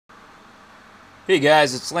Hey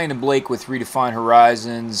guys, it's Landon Blake with Redefine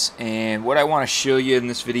Horizons, and what I want to show you in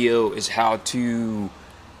this video is how to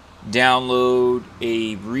download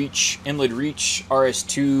a Emlid Reach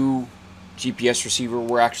RS2 GPS receiver.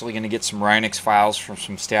 We're actually going to get some RINEX files from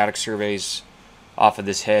some static surveys off of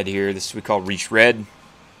this head here. This is what we call Reach Red.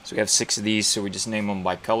 So we have 6 of these, so we just name them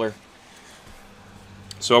by color.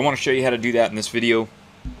 So I want to show you how to do that in this video.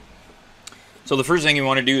 So the first thing you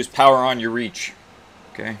want to do is power on your Reach.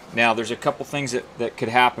 Okay. Now there's a couple things that could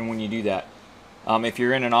happen when you do that. If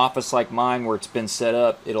you're in an office like mine where it's been set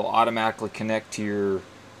up, it'll automatically connect to your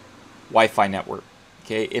Wi-Fi network.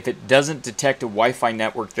 Okay. If it doesn't detect a Wi-Fi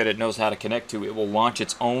network that it knows how to connect to, it will launch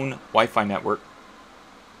its own Wi-Fi network.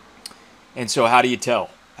 And so how do you tell?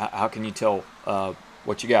 How can you tell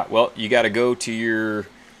what you got? Well, you got to go to your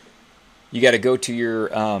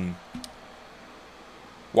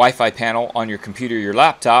Wi-Fi panel on your computer, your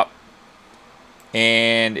laptop.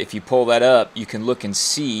 And if you pull that up, you can look and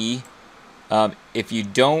see. If you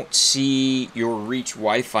don't see your Reach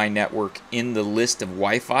Wi-Fi network in the list of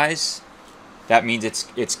Wi-Fis, that means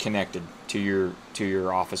it's connected to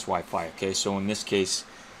your office Wi-Fi. Okay, so in this case,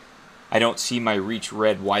 I don't see my Reach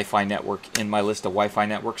Red Wi-Fi network in my list of Wi-Fi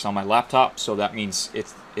networks on my laptop, so that means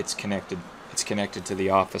it's connected. It's connected to the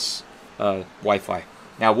office Wi-Fi.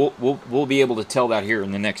 Now we'll be able to tell that here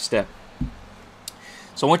in the next step.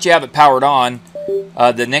 So once you have it powered on,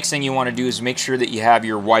 the next thing you want to do is make sure that you have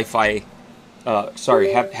your Wi-Fi,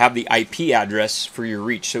 have the IP address for your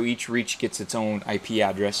Reach. So each Reach gets its own IP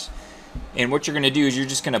address. And what you're going to do is you're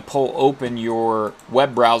just going to pull open your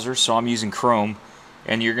web browser. So I'm using Chrome,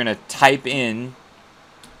 and you're going to type in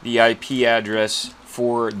the IP address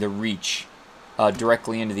for the Reach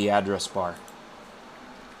directly into the address bar.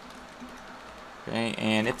 Okay,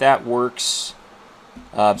 and if that works,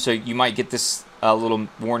 so you might get this little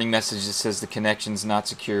warning message that says the connection's not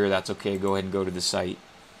secure. That's okay. Go ahead and go to the site.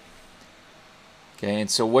 Okay, and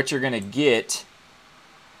so what you're going to get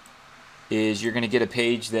is you're going to get a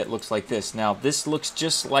page that looks like this. Now, this looks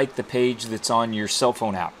just like the page that's on your cell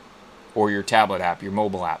phone app or your tablet app, your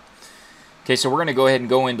mobile app. Okay, so we're going to go ahead and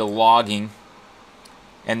go into logging,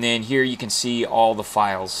 and then here you can see all the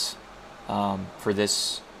files for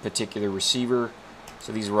this particular receiver.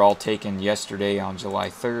 So these were all taken yesterday on July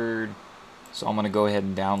 3rd. So I'm going to go ahead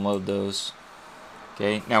and download those.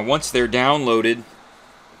 Okay, now once they're downloaded,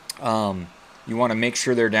 you want to make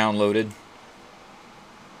sure they're downloaded.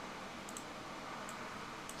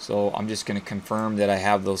 So I'm just going to confirm that I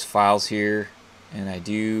have those files here, and I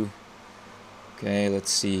do. Okay,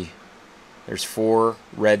 let's see. There's 4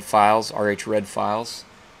 red files, RH red files.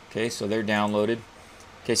 Okay, so they're downloaded.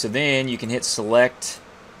 Okay, so then you can hit select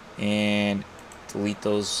and delete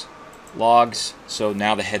those logs. So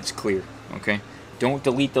now the head's clear. Okay, don't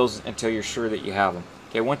delete those until you're sure that you have them.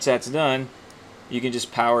 Okay, once that's done, you can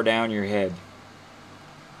just power down your head.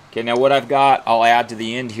 Okay, now what I've got, I'll add to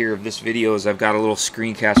the end here of this video, is I've got a little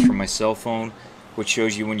screencast from my cell phone, which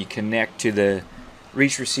shows you when you connect to the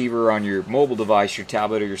Reach receiver on your mobile device, your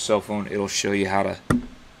tablet or your cell phone, it'll show you how to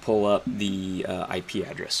pull up the IP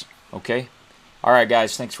address. Okay, all right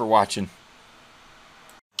guys, thanks for watching.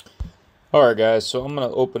 All right guys, so I'm going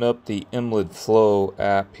to open up the Emlid Flow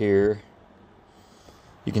app here.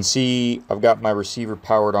 You can see I've got my receiver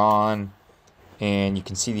powered on, and you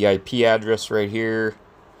can see the IP address right here.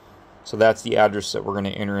 So that's the address that we're going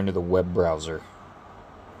to enter into the web browser.